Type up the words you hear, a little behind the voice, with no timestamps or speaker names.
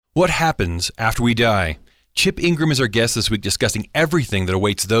What happens after we die? Chip Ingram is our guest this week discussing everything that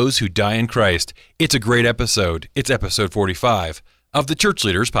awaits those who die in Christ. It's a great episode. It's episode 45 of the Church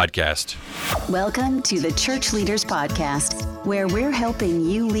Leaders Podcast. Welcome to the Church Leaders Podcast, where we're helping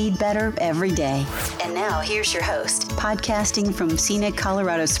you lead better every day. And now here's your host, podcasting from scenic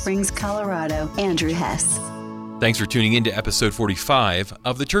Colorado Springs, Colorado, Andrew Hess. Thanks for tuning in to episode 45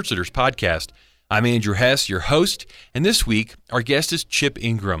 of the Church Leaders Podcast. I'm Andrew Hess, your host, and this week our guest is Chip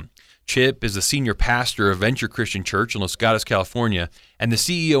Ingram. Chip is the senior pastor of Venture Christian Church in Los Gatos, California, and the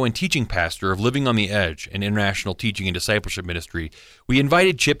CEO and teaching pastor of Living on the Edge, an international teaching and discipleship ministry. We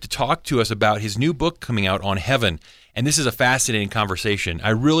invited Chip to talk to us about his new book coming out on heaven, and this is a fascinating conversation. I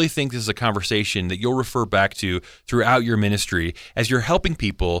really think this is a conversation that you'll refer back to throughout your ministry as you're helping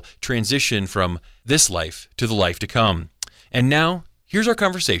people transition from this life to the life to come. And now, here's our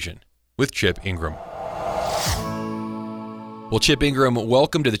conversation with Chip Ingram. Well, Chip Ingram,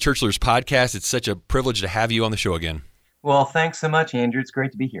 welcome to the Church Leaders Podcast. It's such a privilege to have you on the show again. Well, thanks so much, Andrew. It's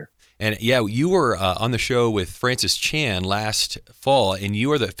great to be here. And yeah, you were on the show with Francis Chan last fall, and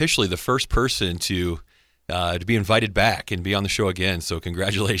you are officially the first person to be invited back and be on the show again. So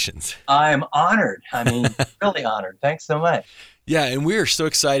congratulations. I'm honored. Really honored. Thanks so much. Yeah, and we are so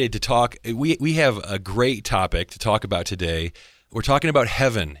excited to talk. We have a great topic to talk about today. We're talking about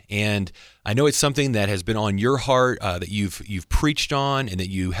heaven, and I know it's something that has been on your heart, that you've preached on, and that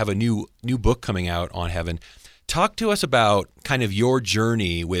you have a new book coming out on heaven. Talk to us about kind of your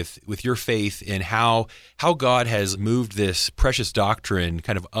journey with your faith and how God has moved this precious doctrine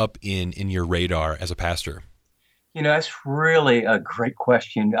kind of up in your radar as a pastor. You know, that's really a great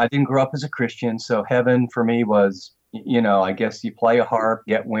question. I didn't grow up as a Christian, so heaven for me was, I guess you play a harp,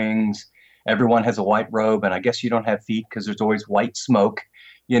 get wings. Everyone has a white robe, and I guess you don't have feet because there's always white smoke,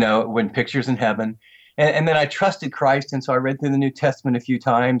 when pictures in heaven. And then I trusted Christ, and so I read through the New Testament a few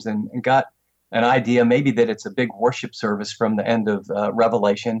times and got an idea maybe that it's a big worship service from the end of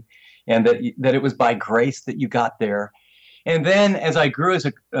Revelation, and that it was by grace that you got there. And then as I grew as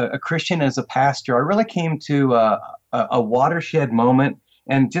a Christian, as a pastor, I really came to a watershed moment.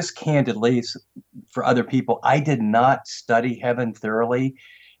 And just candidly, for other people, I did not study heaven thoroughly.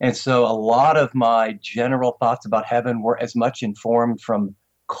 And so a lot of my general thoughts about heaven were as much informed from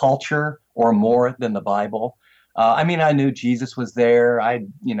culture or more than the Bible. I knew Jesus was there. I,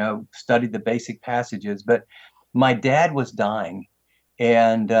 studied the basic passages, but my dad was dying.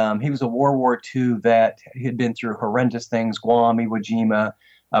 And he was a World War II vet. He had been through horrendous things, Guam, Iwo Jima,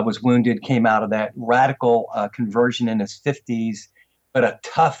 was wounded, came out of that radical conversion in his 50s, but a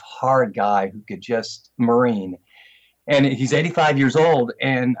tough, hard guy who could just Marine. And he's 85 years old,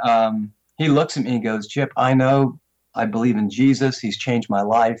 and he looks at me and goes, Chip, I know I believe in Jesus. He's changed my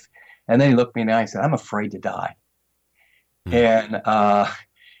life. And then he looked me in the eye and said, I'm afraid to die. Mm-hmm.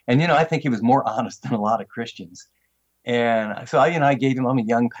 And I think he was more honest than a lot of Christians. And so, I gave him, I'm a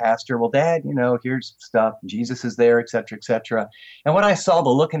young pastor. Well, Dad, here's stuff. Jesus is there, et cetera, et cetera. And when I saw the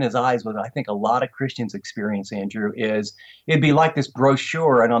look in his eyes, what I think a lot of Christians experience, Andrew, is it'd be like this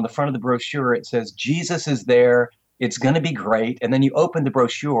brochure. And on the front of the brochure, it says, Jesus is there. It's going to be great. And then you open the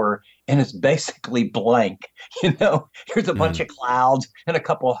brochure and it's basically blank. Here's a bunch of clouds and a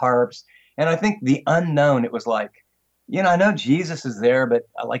couple of harps. And I think the unknown, it was like, I know Jesus is there, but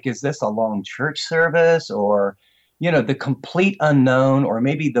is this a long church service or, the complete unknown, or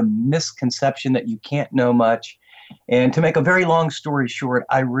maybe the misconception that you can't know much. And to make a very long story short,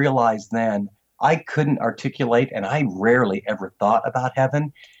 I realized then I couldn't articulate, and I rarely ever thought about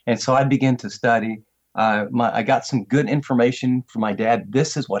heaven. And so I began to study. I got some good information from my dad.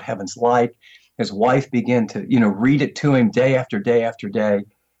 This is what heaven's like. His wife began to, read it to him day after day after day.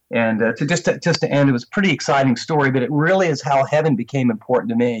 And to end, it was a pretty exciting story, but it really is how heaven became important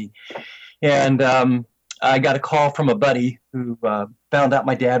to me. And I got a call from a buddy who found out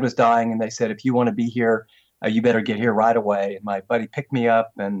my dad was dying, and they said, if you want to be here, you better get here right away. And my buddy picked me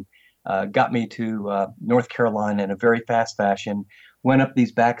up and got me to North Carolina in a very fast fashion. Went up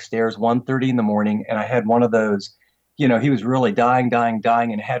these back stairs 1:30 in the morning, and I had one of those, he was really dying,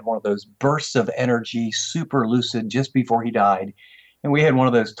 and had one of those bursts of energy, super lucid, just before he died. And we had one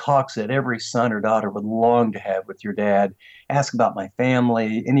of those talks that every son or daughter would long to have with your dad, ask about my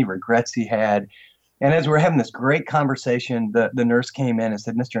family, any regrets he had. And as we're having this great conversation, the nurse came in and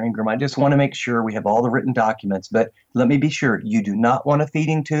said, Mr. Ingram, I just want to make sure we have all the written documents, but let me be sure, you do not want a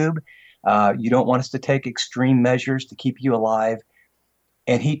feeding tube. You don't want us to take extreme measures to keep you alive.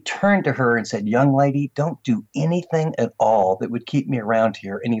 And he turned to her and said, young lady, don't do anything at all that would keep me around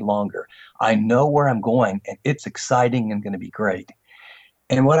here any longer. I know where I'm going, and it's exciting and going to be great.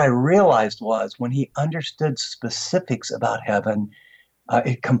 And what I realized was when he understood specifics about heaven,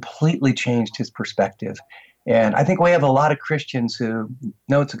 it completely changed his perspective. And I think we have a lot of Christians who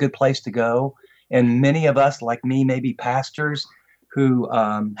know it's a good place to go. And many of us, like me, maybe pastors who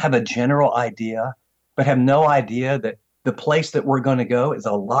have a general idea, but have no idea that the place that we're going to go is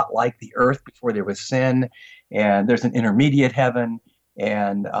a lot like the earth before there was sin. And there's an intermediate heaven.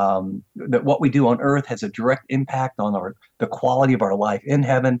 And that what we do on earth has a direct impact on the quality of our life in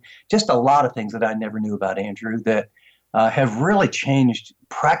heaven. Just a lot of things that I never knew about, Andrew, that have really changed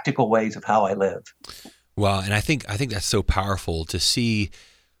practical ways of how I live. Wow, and I think that's so powerful to see.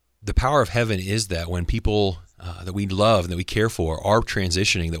 The power of heaven is that when people that we love and that we care for are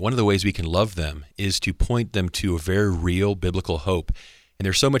transitioning, that one of the ways we can love them is to point them to a very real biblical hope. And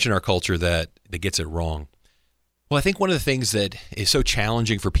there's so much in our culture that gets it wrong. Well, I think one of the things that is so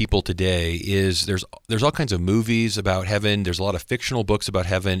challenging for people today is there's all kinds of movies about heaven. There's a lot of fictional books about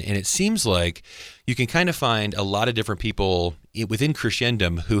heaven, and it seems like you can kind of find a lot of different people within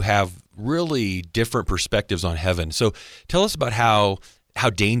Christendom who have really different perspectives on heaven. So tell us about how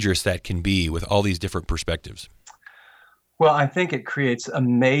dangerous that can be with all these different perspectives. Well, I think it creates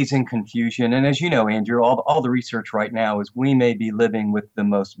amazing confusion. And as you know, Andrew, all the research right now is we may be living with the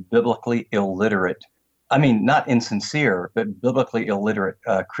most biblically illiterate, I mean, not insincere, but biblically illiterate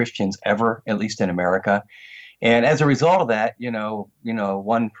Christians ever, at least in America. And as a result of that,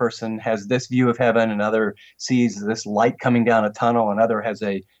 one person has this view of heaven, another sees this light coming down a tunnel, another has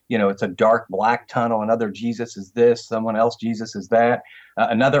it's a dark black tunnel, another Jesus is this, someone else Jesus is that.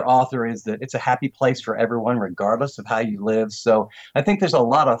 Another author is that it's a happy place for everyone, regardless of how you live. So I think there's a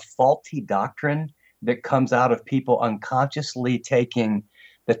lot of faulty doctrine that comes out of people unconsciously taking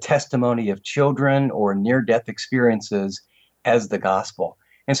the testimony of children or near-death experiences as the gospel.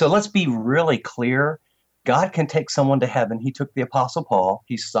 And so let's be really clear. God can take someone to heaven. He took the Apostle Paul.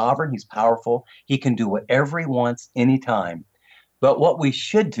 He's sovereign. He's powerful. He can do whatever he wants anytime. But what we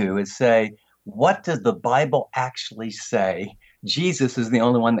should do is say, what does the Bible actually say? Jesus is the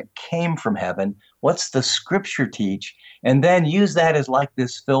only one that came from heaven. What's the scripture teach? And then use that as like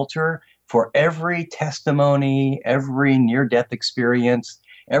this filter for every testimony, every near-death experience.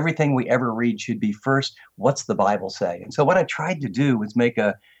 Everything we ever read should be first, what's the Bible say? And so what I tried to do was make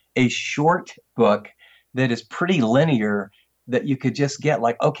a short book that is pretty linear, that you could just get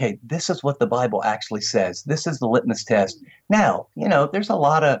like, okay, this is what the Bible actually says. This is the litmus test. Now, there's a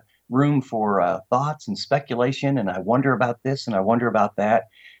lot of room for thoughts and speculation, and I wonder about this and I wonder about that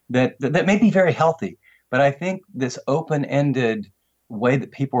may be very healthy. But I think this open-ended way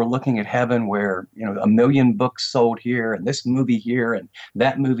that people are looking at heaven, where, 1 million books sold here and this movie here and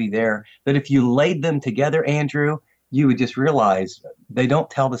that movie there, that if you laid them together, Andrew, you would just realize they don't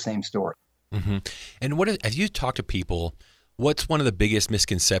tell the same story. Mm-hmm. And as you talk to people, what's one of the biggest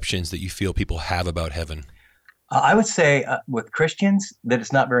misconceptions that you feel people have about heaven? I would say with Christians that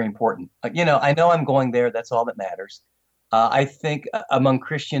it's not very important. I know I'm going there. That's all that matters. I think among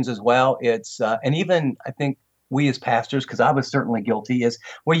Christians as well, it's, and even I think we as pastors, because I was certainly guilty, is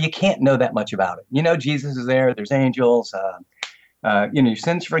where you can't know that much about it. Jesus is there. There's angels. Your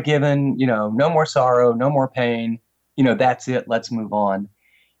sins forgiven. No more sorrow, no more pain. That's it. Let's move on.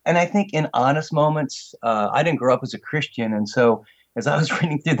 And I think in honest moments, I didn't grow up as a Christian. And so as I was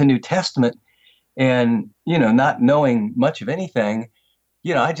reading through the New Testament and, not knowing much of anything,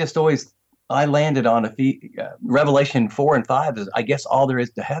 I landed on Revelation 4 and 5 is, I guess, all there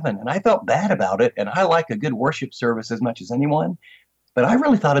is to heaven. And I felt bad about it. And I like a good worship service as much as anyone. But I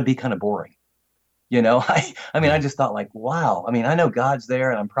really thought it'd be kind of boring. I just thought like, wow. I know God's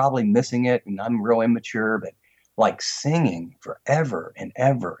there and I'm probably missing it and I'm real immature, but like singing forever and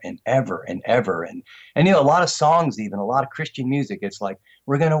ever and ever and ever. And a lot of songs, even a lot of Christian music, it's like,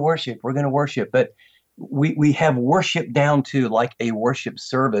 we're going to worship. But we have worship down to like a worship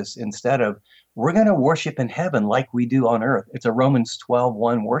service instead of we're going to worship in heaven like we do on earth. It's a Romans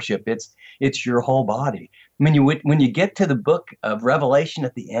 12:1 worship. It's your whole body. When you get to the book of Revelation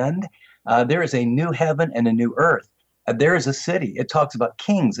at the end, there is a new heaven and a new earth. There is a city. It talks about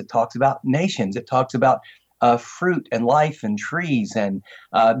kings. It talks about nations. It talks about fruit and life and trees, and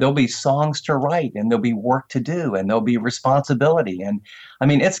there'll be songs to write, and there'll be work to do, and there'll be responsibility. And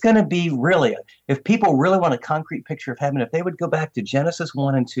it's going to be really, if people really want a concrete picture of heaven, if they would go back to Genesis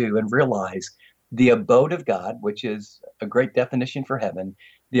 1 and 2 and realize the abode of God, which is a great definition for heaven,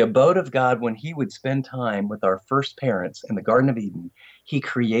 the abode of God, when he would spend time with our first parents in the Garden of Eden, he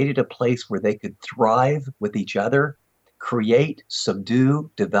created a place where they could thrive with each other, create,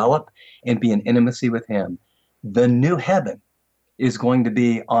 subdue, develop, and be in intimacy with him. The new heaven is going to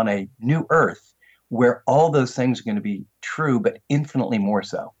be on a new earth where all those things are going to be true, but infinitely more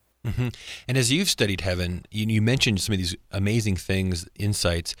so. hmm And as you've studied heaven, you mentioned some of these amazing things,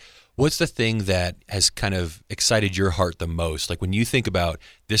 insights. What's the thing that has kind of excited your heart the most? Like when you think about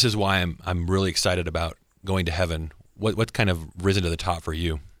this is why I'm really excited about going to heaven. What's kind of risen to the top for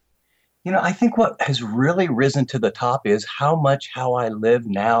you? I think what has really risen to the top is how much how I live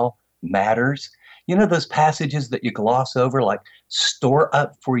now matters. Those passages that you gloss over, like store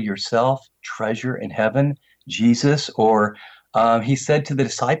up for yourself treasure in heaven, Jesus, or he said to the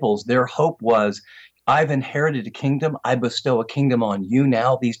disciples, their hope was, I've inherited a kingdom. I bestow a kingdom on you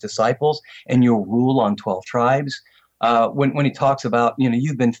now, these disciples, and you'll rule on 12 tribes. When he talks about,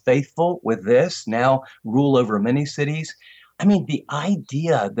 you've been faithful with this, now rule over many cities. I mean, the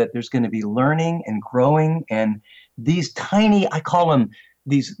idea that there's going to be learning and growing and these tiny, I call them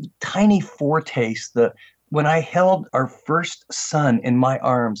these tiny foretastes. When I held our first son in my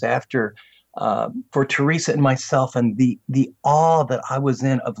arms after for Teresa and myself, and the awe that I was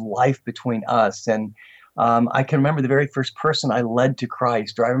in of life between us, and I can remember the very first person I led to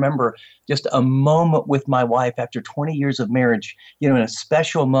Christ, or I remember just a moment with my wife after 20 years of marriage, in a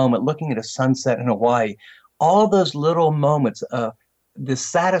special moment, looking at a sunset in Hawaii. All those little moments, the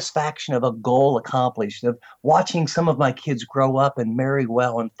satisfaction of a goal accomplished, of watching some of my kids grow up and marry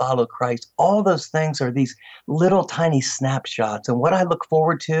well and follow Christ, all those things are these little tiny snapshots. And what I look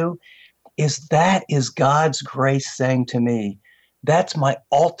forward to is God's grace saying to me, that's my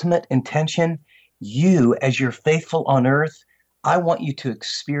ultimate intention. You, as you're faithful on earth, I want you to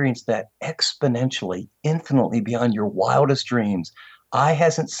experience that exponentially, infinitely beyond your wildest dreams. Eye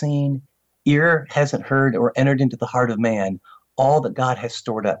hasn't seen, ear hasn't heard, or entered into the heart of man all that God has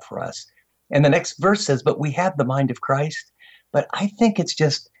stored up for us. And the next verse says, but we have the mind of Christ. But I think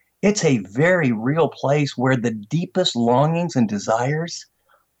it's a very real place where the deepest longings and desires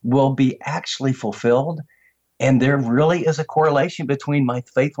will be actually fulfilled. And there really is a correlation between my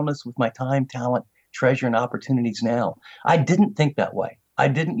faithfulness with my time, talent, treasure, and opportunities now. I didn't think that way. I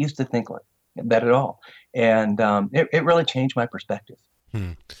didn't used to think like that at all. And it really changed my perspective.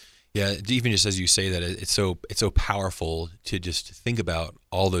 Yeah, even just as you say that, it's so powerful to just think about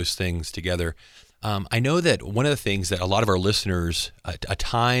all those things together. I know that one of the things that a lot of our listeners, a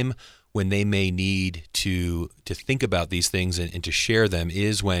time when they may need to think about these things and to share them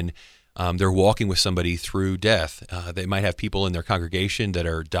is when they're walking with somebody through death. They might have people in their congregation that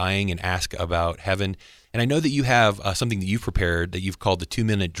are dying and ask about heaven. And I know that you have something that you've prepared that you've called the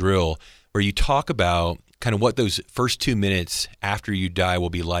 2-minute drill, where you talk about kind of what those first 2 minutes after you die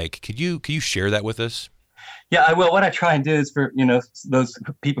will be like. Could you share that with us? Yeah, I will. What I try and do is for, those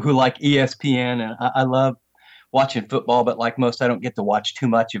people who like ESPN, and I love watching football, but like most, I don't get to watch too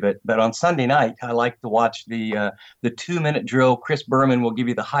much of it. But on Sunday night, I like to watch the 2-minute drill. Chris Berman will give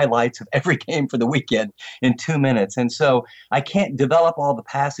you the highlights of every game for the weekend in 2 minutes. And so I can't develop all the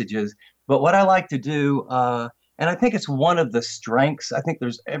passages, but what I like to do, and I think it's one of the strengths, I think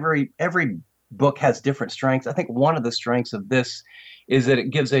there's every book has different strengths. I think one of the strengths of this is that it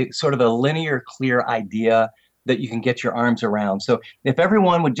gives a sort of a linear, clear idea that you can get your arms around. So if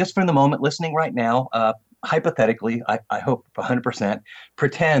everyone would just for the moment listening right now, hypothetically, I hope 100%,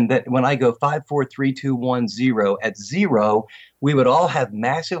 pretend that when I go 5, 4, 3, 2, 1, 0, at 0, we would all have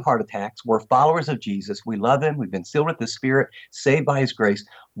massive heart attacks. We're followers of Jesus. We love him. We've been sealed with the Spirit, saved by his grace.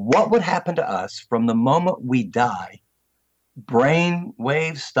 What would happen to us from the moment we die? Brain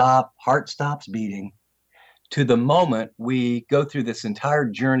waves stop, heart stops beating, to the moment we go through this entire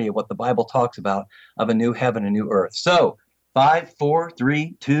journey of what the Bible talks about of a new heaven, a new earth. So 5, 4,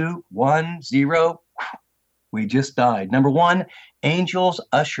 3, 2, 1, 0. We just died. Number 1, angels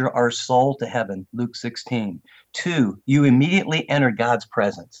usher our soul to heaven, Luke 16. 2, you immediately enter God's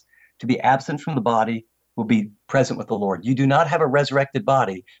presence. To be absent from the body will be present with the Lord. You do not have a resurrected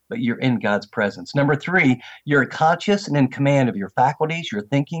body, but you're in God's presence. Number 3, you're conscious and in command of your faculties, your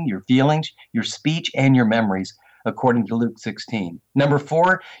thinking, your feelings, your speech, and your memories, according to Luke 16. Number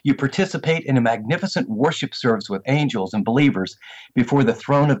 4, you participate in a magnificent worship service with angels and believers before the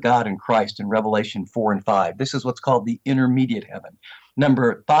throne of God in Christ in Revelation 4 and 5. This is what's called the intermediate heaven.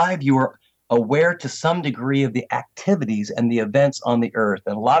 Number 5, you are aware to some degree of the activities and the events on the earth.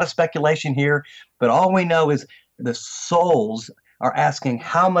 And a lot of speculation here, but all we know is the souls are asking,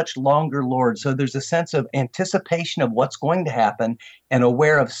 how much longer, Lord? So there's a sense of anticipation of what's going to happen and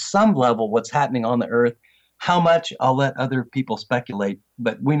aware of some level what's happening on the earth. How much, I'll let other people speculate,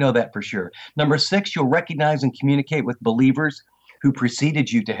 but we know that for sure. Number 6, you'll recognize and communicate with believers who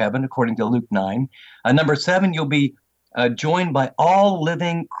preceded you to heaven, according to Luke 9. Number 7, you'll be joined by all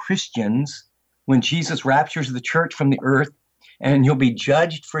living Christians when Jesus raptures the church from the earth. and you'll be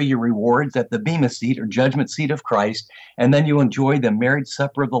judged for your rewards at the Bema seat or judgment seat of Christ, and then you enjoy the marriage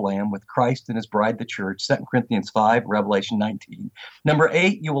supper of the Lamb with Christ and his bride, the church, 2 Corinthians 5, Revelation 19. Number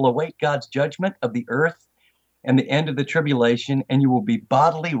 8, you will await God's judgment of the earth and the end of the tribulation, and you will be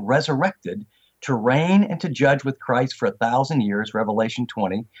bodily resurrected to reign and to judge with Christ for 1,000 years, Revelation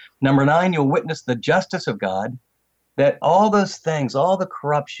 20. Number 9, you'll witness the justice of God, that all those things, all the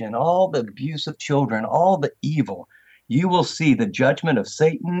corruption, all the abuse of children, all the evil, you will see the judgment of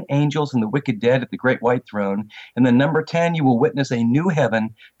Satan, angels, and the wicked dead at the great white throne. And then number 10, you will witness a new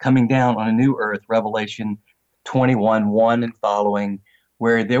heaven coming down on a new earth, Revelation 21, 1 and following,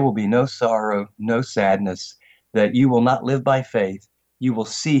 where there will be no sorrow, no sadness, that you will not live by faith. You will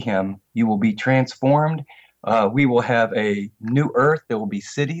see him. You will be transformed. We will have a new earth. There will be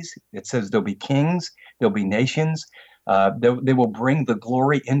cities. It says there'll be kings. There'll be nations. They will bring the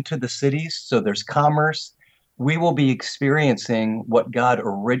glory into the cities. So there's commerce. We will be experiencing what God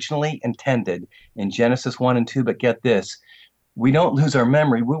originally intended in Genesis 1 and 2. But get this, we don't lose our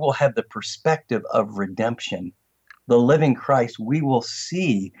memory. We will have the perspective of redemption. The living Christ, we will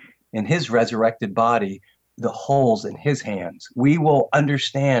see in his resurrected body the holes in his hands. We will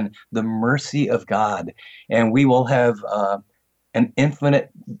understand the mercy of God, and we will have an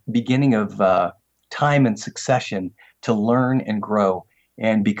infinite beginning of time and succession to learn and grow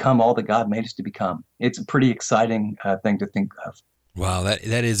and become all that God made us to become. It's a pretty exciting thing to think of. Wow,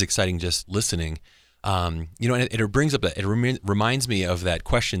 that is exciting just listening. And it brings up, reminds me of that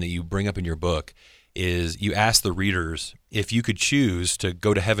question that you bring up in your book, is you ask the readers, if you could choose to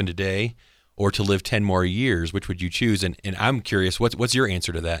go to heaven today or to live 10 more years, which would you choose? And I'm curious, what's your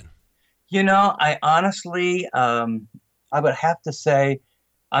answer to that? I honestly, I would have to say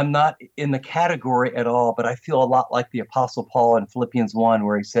I'm not in the category at all, but I feel a lot like the Apostle Paul in Philippians 1,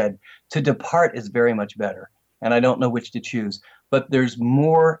 where he said, to depart is very much better. And I don't know which to choose, but there's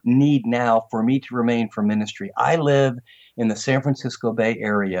more need now for me to remain for ministry. I live in the San Francisco Bay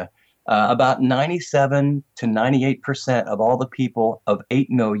Area. About 97 to 98% of all the people of 8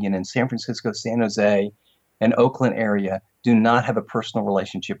 million in San Francisco, San Jose, and Oakland area do not have a personal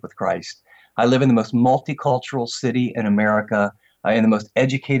relationship with Christ. I live in the most multicultural city in America, in the most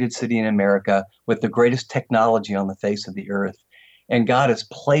educated city in America, with the greatest technology on the face of the earth. And God has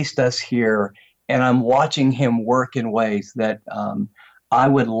placed us here, and I'm watching him work in ways that I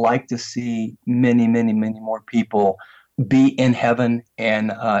would like to see many, many, many more people be in heaven.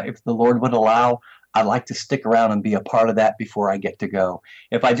 And if the Lord would allow, I'd like to stick around and be a part of that before I get to go.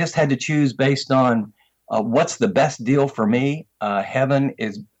 If I just had to choose based on what's the best deal for me, heaven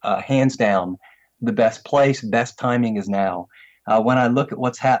is hands down the best place, best timing is now. When I look at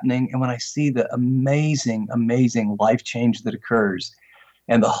what's happening and when I see the amazing, amazing life change that occurs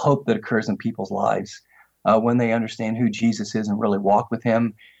and the hope that occurs in people's lives when they understand who Jesus is and really walk with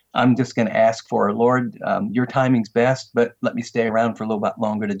him, I'm just going to ask for, Lord, your timing's best, but let me stay around for a little bit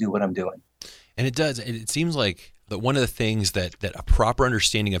longer to do what I'm doing. And it does. It seems like that one of the things that a proper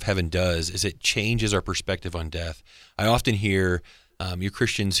understanding of heaven does is it changes our perspective on death. I often hear you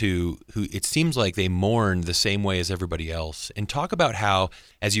Christians who it seems like they mourn the same way as everybody else. And talk about how,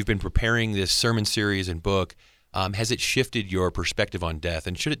 as you've been preparing this sermon series and book, has it shifted your perspective on death?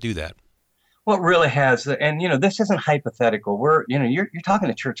 And should it do that? Well, it really has. And, this isn't hypothetical. You're talking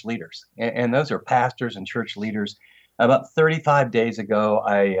to church leaders, and those are pastors and church leaders. About 35 days ago,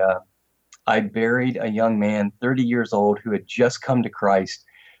 I buried a young man, 30 years old, who had just come to Christ,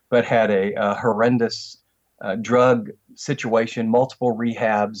 but had a horrendous drug situation, multiple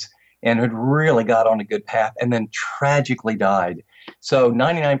rehabs, and had really got on a good path and then tragically died. So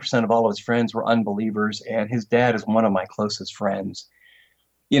 99% of all of his friends were unbelievers, and his dad is one of my closest friends.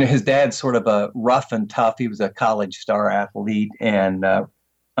 His dad's sort of a rough and tough. He was a college star athlete and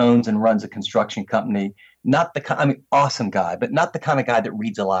owns and runs a construction company. Awesome guy, but not the kind of guy that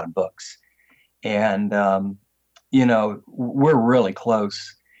reads a lot of books. And, we're really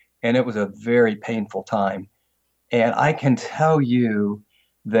close, and it was a very painful time. And I can tell you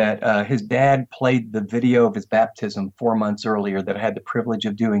that his dad played the video of his baptism 4 months earlier that I had the privilege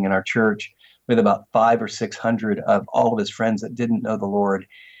of doing in our church with about 500 or 600 of all of his friends that didn't know the Lord.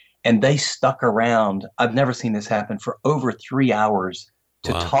 And they stuck around. I've never seen this happen, for over 3 hours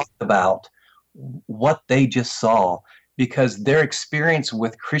to talk about what they just saw, because their experience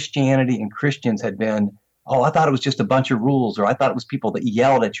with Christianity and Christians had been, I thought it was just a bunch of rules, or I thought it was people that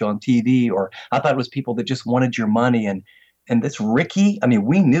yelled at you on TV, or I thought it was people that just wanted your money. And this Ricky,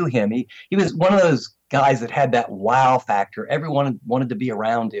 we knew him. He was one of those guys that had that wow factor. Everyone wanted to be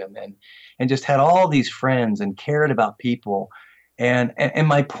around him and just had all these friends and cared about people. And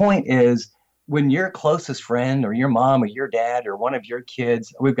my point is, when your closest friend or your mom or your dad or one of your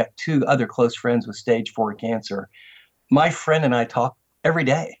kids, we've got two other close friends with stage 4 cancer. My friend and I talk every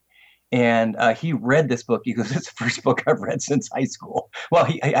day. And he read this book. He goes, it's the first book I've read since high school. Well,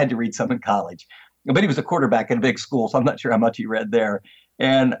 he had to read some in college, but he was a quarterback at a big school, so I'm not sure how much he read there.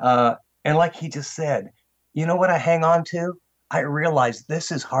 And like he just said, you know what I hang on to? I realize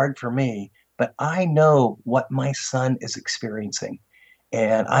this is hard for me, but I know what my son is experiencing.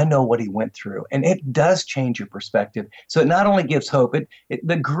 And I know what he went through. And it does change your perspective. So it not only gives hope,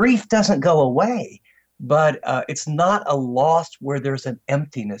 the grief doesn't go away, but it's not a loss where there's an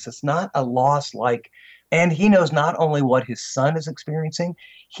emptiness. It's not a loss and he knows not only what his son is experiencing,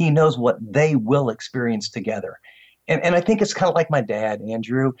 he knows what they will experience together. And I think it's kind of like my dad,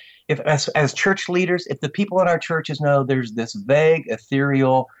 Andrew. If as church leaders, if the people in our churches know there's this vague,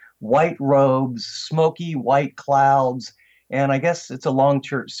 ethereal, white robes, smoky white clouds, and I guess it's a long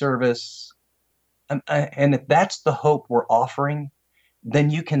church service, and if that's the hope we're offering,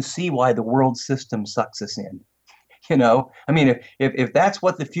 then you can see why the world system sucks us in. I mean, if that's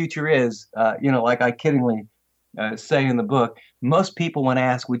what the future is, like I kiddingly say in the book, most people when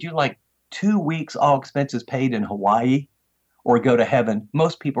asked, would you like 2 weeks all expenses paid in Hawaii or go to heaven?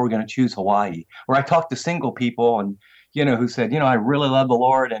 Most people are going to choose Hawaii. Or I talk to single people and, who said, I really love the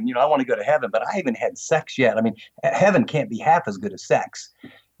Lord and, I want to go to heaven, but I haven't had sex yet. I mean, heaven can't be half as good as sex.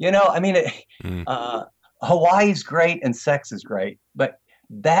 Hawaii's great and sex is great, but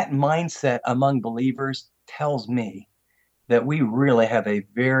that mindset among believers tells me that we really have a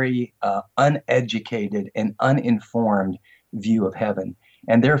very uneducated and uninformed view of heaven.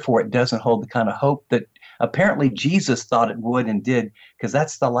 And therefore, it doesn't hold the kind of hope that apparently Jesus thought it would and did, because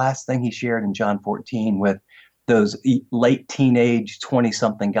that's the last thing he shared in John 14 with those late teenage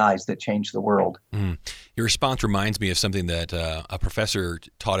 20-something guys that changed the world. Your response reminds me of something that a professor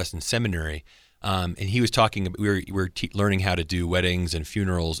taught us in seminary. And he was talking, we were learning how to do weddings and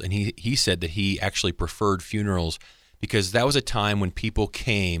funerals, and he said that he actually preferred funerals because that was a time when people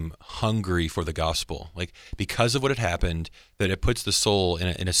came hungry for the gospel, like because of what had happened, that it puts the soul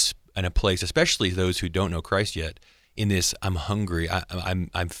in a place, especially those who don't know Christ yet, in this I'm hungry,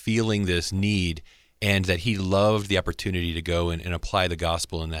 I'm feeling this need, and that he loved the opportunity to go and apply the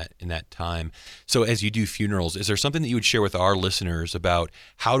gospel in that time. So as you do funerals, is there something that you would share with our listeners about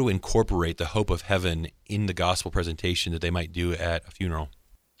how to incorporate the hope of heaven in the gospel presentation that they might do at a funeral?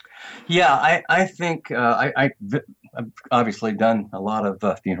 Yeah, I think I've obviously done a lot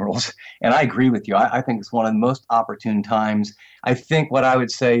of funerals, and I agree with you. I think it's one of the most opportune times. I think what I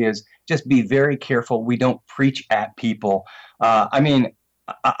would say is just be very careful we don't preach at people. That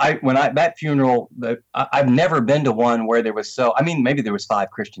funeral, I've never been to one where there was maybe there was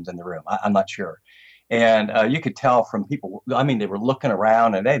 5 Christians in the room. I'm not sure. And you could tell from people, they were looking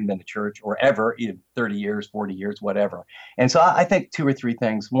around and they hadn't been to church or ever, either 30 years, 40 years, whatever. And so I think 2 or 3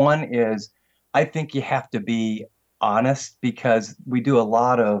 things. One is I think you have to be honest, because we do a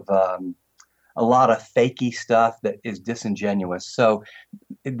lot of fakey stuff that is disingenuous. So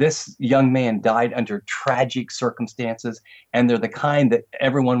this young man died under tragic circumstances, and they're the kind that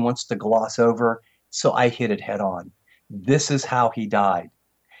everyone wants to gloss over. So I hit it head on. This is how he died.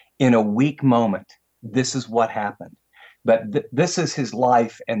 In a weak moment, this is what happened. But this is his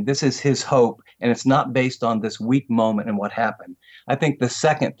life, and this is his hope, and it's not based on this weak moment and what happened. I think the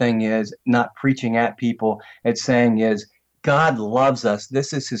second thing is not preaching at people. It's saying is, God loves us.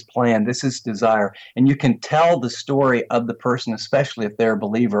 This is his plan. This is his desire. And you can tell the story of the person, especially if they're a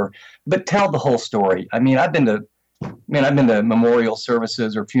believer, but tell the whole story. I've been to memorial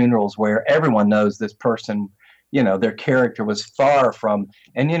services or funerals where everyone knows this person, their character was far from,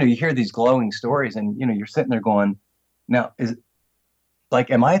 and, you hear these glowing stories and, you're sitting there going, now,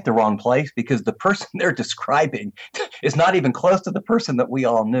 am I at the wrong place? Because the person they're describing is not even close to the person that we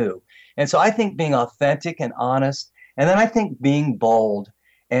all knew. And so I think being authentic and honest, and then I think being bold,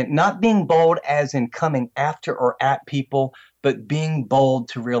 and not being bold as in coming after or at people, but being bold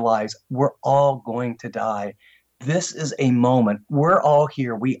to realize we're all going to die. This is a moment. We're all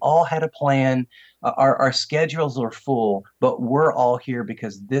here. We all had a plan. Our schedules are full, but we're all here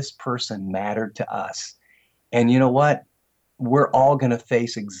because this person mattered to us. And you know what? We're all going to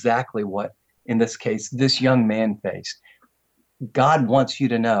face exactly what, in this case, this young man faced. God wants you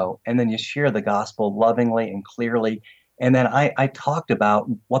to know, and then you share the gospel lovingly and clearly. And then I talked about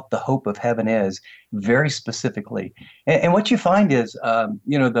what the hope of heaven is very specifically. And what you find is,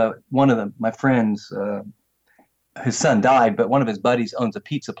 one of my friends, his son died, but one of his buddies owns a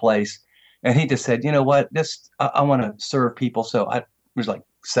pizza place. And he just said, you know what, I want to serve people. So there's like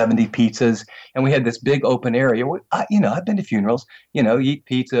 70 pizzas, and we had this big open area. I've been to funerals, you eat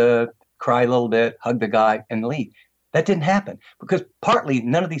pizza, cry a little bit, hug the guy, and leave. That didn't happen because partly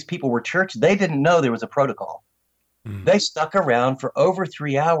none of these people were church. They didn't know there was a protocol. They stuck around for over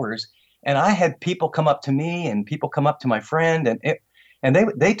 3 hours, and I had people come up to me and people come up to my friend, and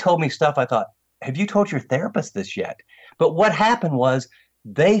they told me stuff. I thought, have you told your therapist this yet? But what happened was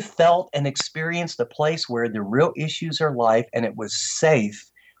they felt and experienced a place where the real issues are life, and it was safe.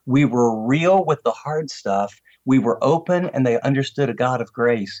 We were real with the hard stuff. We were open, and they understood a God of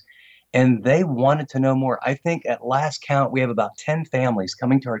grace, and they wanted to know more. I think at last count, we have about 10 families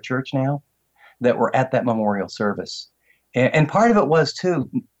coming to our church now that were at that memorial service. And part of it was,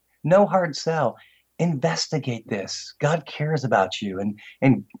 too, no hard sell. Investigate this. God cares about you.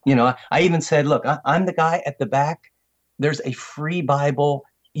 And I even said, look, I'm the guy at the back. There's a free Bible.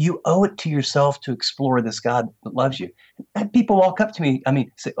 You owe it to yourself to explore this God that loves you. And people walk up to me,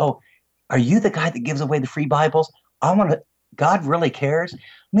 say, oh, are you the guy that gives away the free Bibles? God really cares.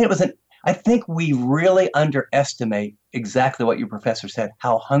 I think we really underestimate exactly what your professor said,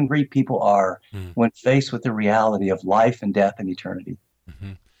 how hungry people are when faced with the reality of life and death and eternity.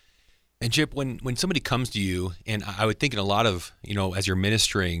 Mm-hmm. And Chip, when somebody comes to you, and I would think in a lot of, as you're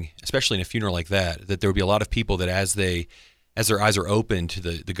ministering, especially in a funeral like that there would be a lot of people that as their eyes are open to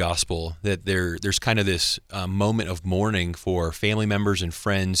the gospel, that there's kind of this moment of mourning for family members and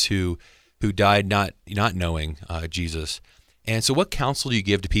friends who died not knowing Jesus. And so what counsel do you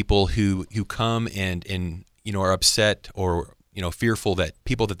give to people who come and are upset or, fearful that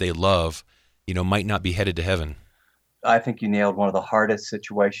people that they love, might not be headed to heaven? I think you nailed one of the hardest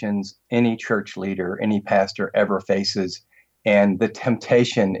situations any church leader, any pastor ever faces. And the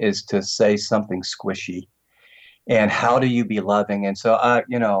temptation is to say something squishy. And how do you be loving? And so,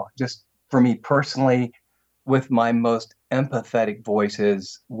 just for me personally, with my most empathetic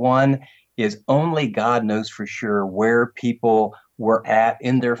voices, one is only God knows for sure where people were at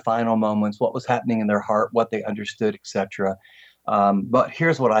in their final moments, what was happening in their heart, what they understood, etc. But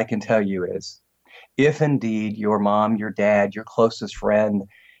here's what I can tell you is, if indeed your mom, your dad, your closest friend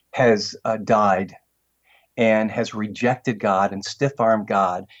has died and has rejected God and stiff-armed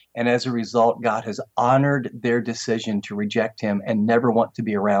God, and as a result, God has honored their decision to reject him and never want to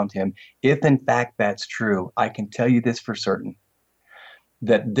be around him, if in fact that's true, I can tell you this for certain,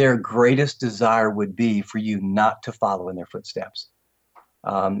 that their greatest desire would be for you not to follow in their footsteps.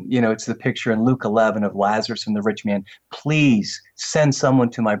 It's the picture in Luke 11 of Lazarus and the rich man. Please send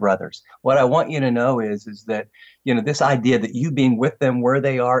someone to my brothers. What I want you to know is that, this idea that you being with them where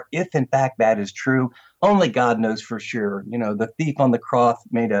they are, if in fact that is true, only God knows for sure. The thief on the cross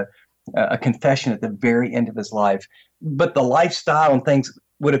made a confession at the very end of his life, but the lifestyle and things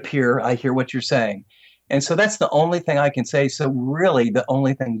would appear, I hear what you're saying. And so that's the only thing I can say. So really, the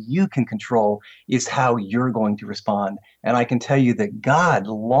only thing you can control is how you're going to respond. And I can tell you that God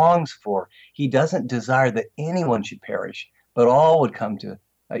longs for, he doesn't desire that anyone should perish, but all would come to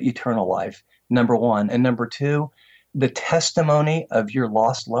eternal life, number one. And number two, the testimony of your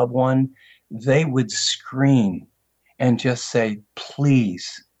lost loved one, they would scream and just say,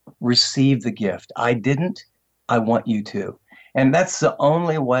 please receive the gift. I didn't, I want you to. And that's the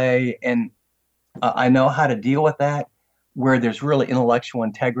only way. And I know how to deal with that, where there's really intellectual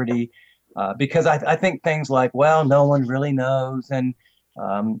integrity, because I think things like, well, no one really knows. And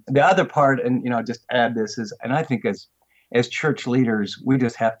the other part, and, just add this is, and I think as church leaders, we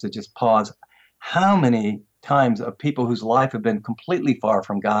just have to just pause. How many times of people whose life have been completely far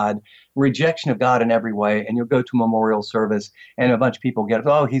from God, rejection of God in every way, and you'll go to a memorial service and a bunch of people get,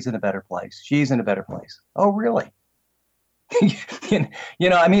 oh, he's in a better place. She's in a better place. Oh, really?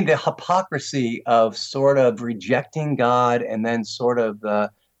 The hypocrisy of sort of rejecting God, and then sort of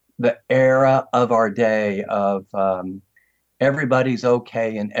the era of our day of everybody's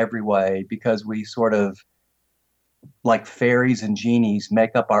okay in every way, because we sort of, like fairies and genies,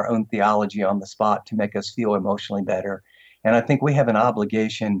 make up our own theology on the spot to make us feel emotionally better. And I think we have an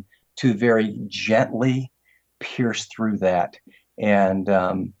obligation to very gently pierce through that and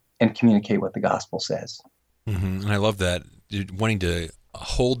communicate what the gospel says. Mm-hmm. And I love that, wanting to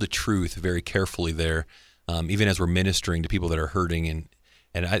hold the truth very carefully there, even as we're ministering to people that are hurting.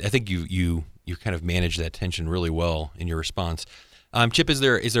 And I think you kind of manage that tension really well in your response. Chip, is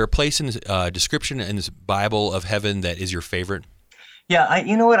there a place in description in this Bible of heaven that is your favorite? Yeah,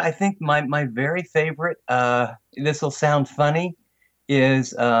 you know what? I think my very favorite, this will sound funny,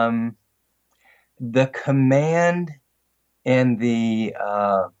 is the command and the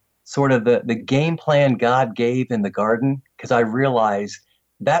sort of the game plan God gave in the garden, because I realized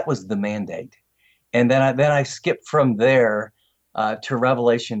that was the mandate. And then I skipped from there to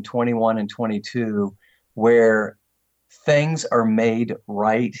Revelation 21 and 22, where things are made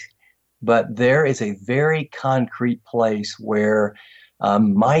right but there is a very concrete place where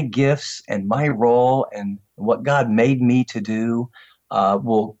my gifts and my role and what God made me to do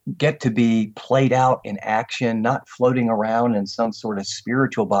will get to be played out in action, not floating around in some sort of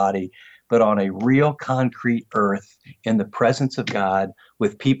spiritual body, but on a real concrete earth in the presence of God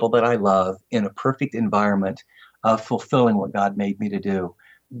with people that I love in a perfect environment of fulfilling what God made me to do.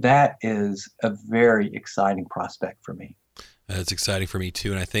 That is a very exciting prospect for me. That's exciting for me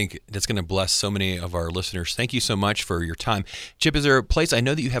too, and I think that's going to bless so many of our listeners. Thank you so much for your time. Chip, is there a place, I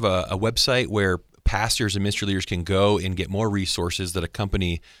know that you have a website where pastors and ministry leaders can go and get more resources that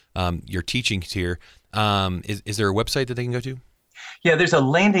accompany your teachings here. Is there a website that they can go to? Yeah, there's a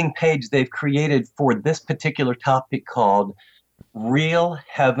landing page they've created for this particular topic called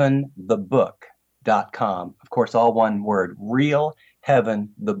realheaventhebook.com. Of course, all one word,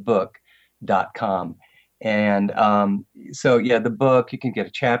 realheaventhebook.com. And so, yeah, the book, you can get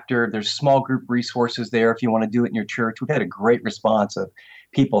a chapter. There's small group resources there if you want to do it in your church. We've had a great response of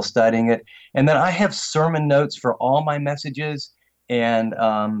people studying it. And then I have sermon notes for all my messages. And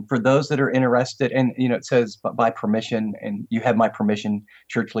for those that are interested, and it says by permission, and you have my permission,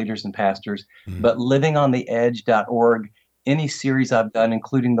 church leaders and pastors, but livingontheedge.org, any series I've done,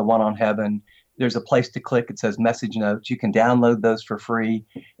 including the one on heaven, there's a place to click. It says message notes. You can download those for free.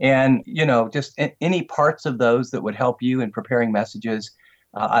 And, just any parts of those that would help you in preparing messages,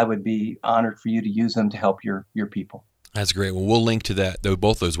 I would be honored for you to use them to help your people. That's great. Well, we'll link to that,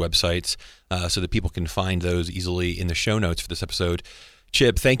 both those websites, so that people can find those easily in the show notes for this episode.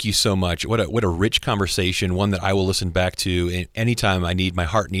 Chip, thank you so much. What a rich conversation, one that I will listen back to anytime my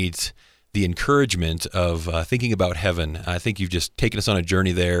heart needs the encouragement of thinking about heaven. I think you've just taken us on a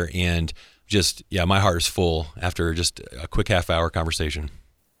journey there, and my heart is full after just a quick half-hour conversation.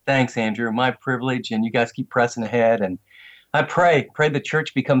 Thanks, Andrew. My privilege, and you guys keep pressing ahead. And I pray the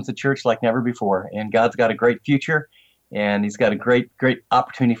church becomes the church like never before, and God's got a great future. And he's got a great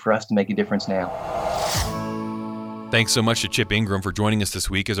opportunity for us to make a difference now. Thanks so much to Chip Ingram for joining us this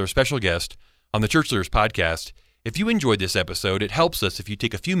week as our special guest on the Church Leaders Podcast. If you enjoyed this episode, it helps us if you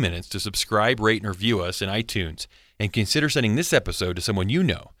take a few minutes to subscribe, rate, and review us in iTunes, and consider sending this episode to someone you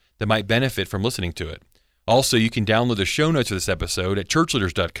know that might benefit from listening to it. Also, you can download the show notes of this episode at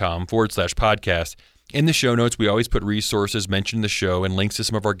churchleaders.com/podcast. In the show notes, we always put resources mentioned in the show and links to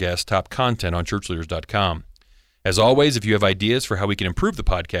some of our guests' top content on churchleaders.com. As always, if you have ideas for how we can improve the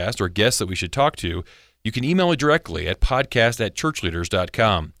podcast or guests that we should talk to, you can email me directly at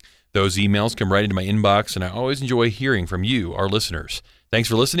podcast@churchleaders.com. Those emails come right into my inbox, and I always enjoy hearing from you, our listeners. Thanks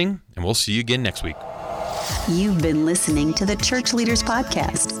for listening, and we'll see you again next week. You've been listening to the Church Leaders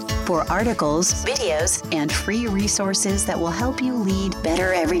Podcast. For articles, videos, and free resources that will help you lead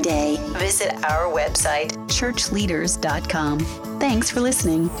better every day, visit our website, churchleaders.com. Thanks for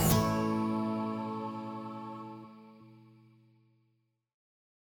listening.